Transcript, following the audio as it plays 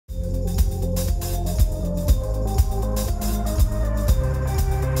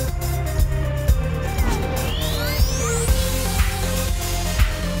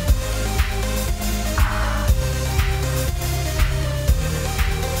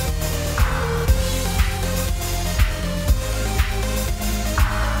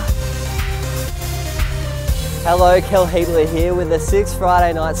Hello, Kel Heatley here with the 6th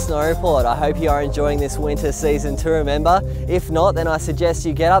Friday Night Snow Report. I hope you are enjoying this winter season to remember. If not, then I suggest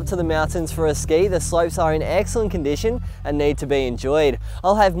you get up to the mountains for a ski. The slopes are in excellent condition and need to be enjoyed.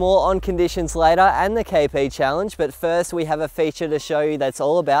 I'll have more on conditions later and the KP challenge, but first we have a feature to show you that's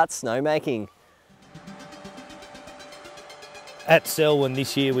all about snowmaking. At Selwyn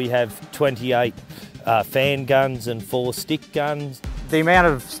this year we have 28 fan guns and 4 stick guns. The amount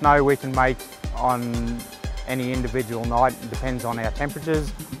of snow we can make on any individual night depends on our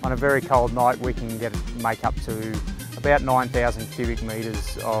temperatures. On a very cold night we can make up to about 9,000 cubic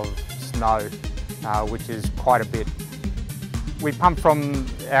metres of snow, which is quite a bit. We pump from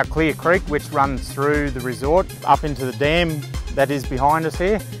our Clear Creek, which runs through the resort up into the dam that is behind us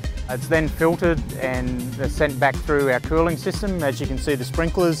here. It's then filtered and sent back through our cooling system. As you can see, the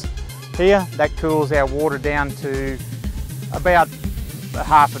sprinklers here, that cools our water down to about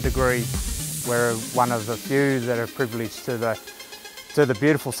half a degree. We're one of the few that are privileged to the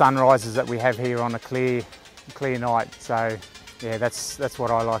beautiful sunrises that we have here on a clear night. So yeah, that's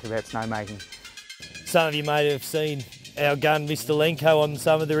what I like about snowmaking. Some of you may have seen our gun, Mr. Lenko, on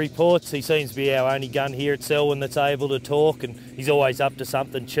some of the reports. He seems to be our only gun here at Selwyn that's able to talk, and he's always up to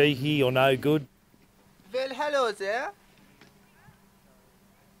something cheeky or no good. Well, hello there.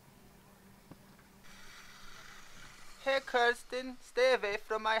 Hey Kirsten, stay away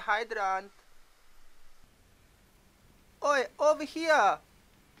from my hydrant. Oi, over here! Ha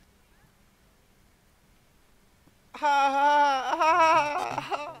ha ha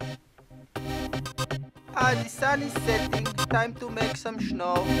ha! The sun is setting, time to make some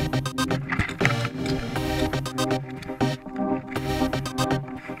snow.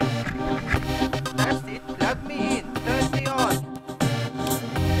 That's it, plug me in, turn me on.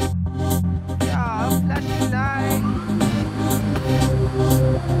 Yeah, flashing light.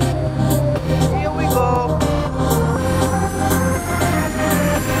 Here we go.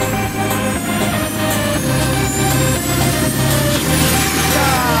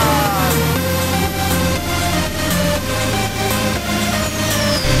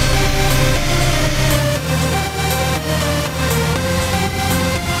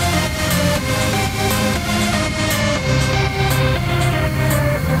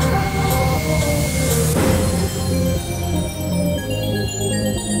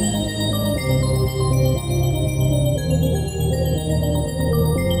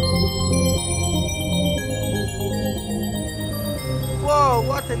 Whoa,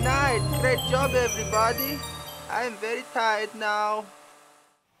 what a night! Great job, everybody. I am very tired now.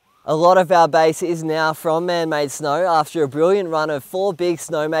 A lot of our base is now from man-made snow after a brilliant run of 4 big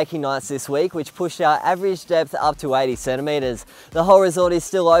snowmaking nights this week, which pushed our average depth up to 80 centimetres. The whole resort is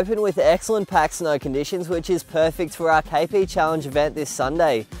still open with excellent packed snow conditions, which is perfect for our KP Challenge event this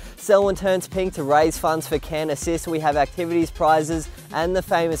Sunday. Selwyn turns pink to raise funds for Can Assist. We have activities, prizes and the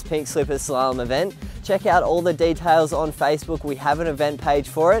famous Pink Slipper Slalom event. Check out all the details on Facebook. We have an event page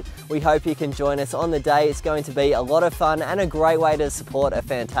for it. We hope you can join us on the day. It's going to be a lot of fun and a great way to support a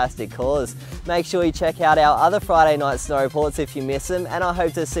fantastic cause. Make sure you check out our other Friday night snow reports if you miss them, and I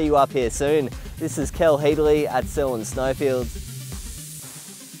hope to see you up here soon. This is Kel Heatley at Selwyn Snowfields.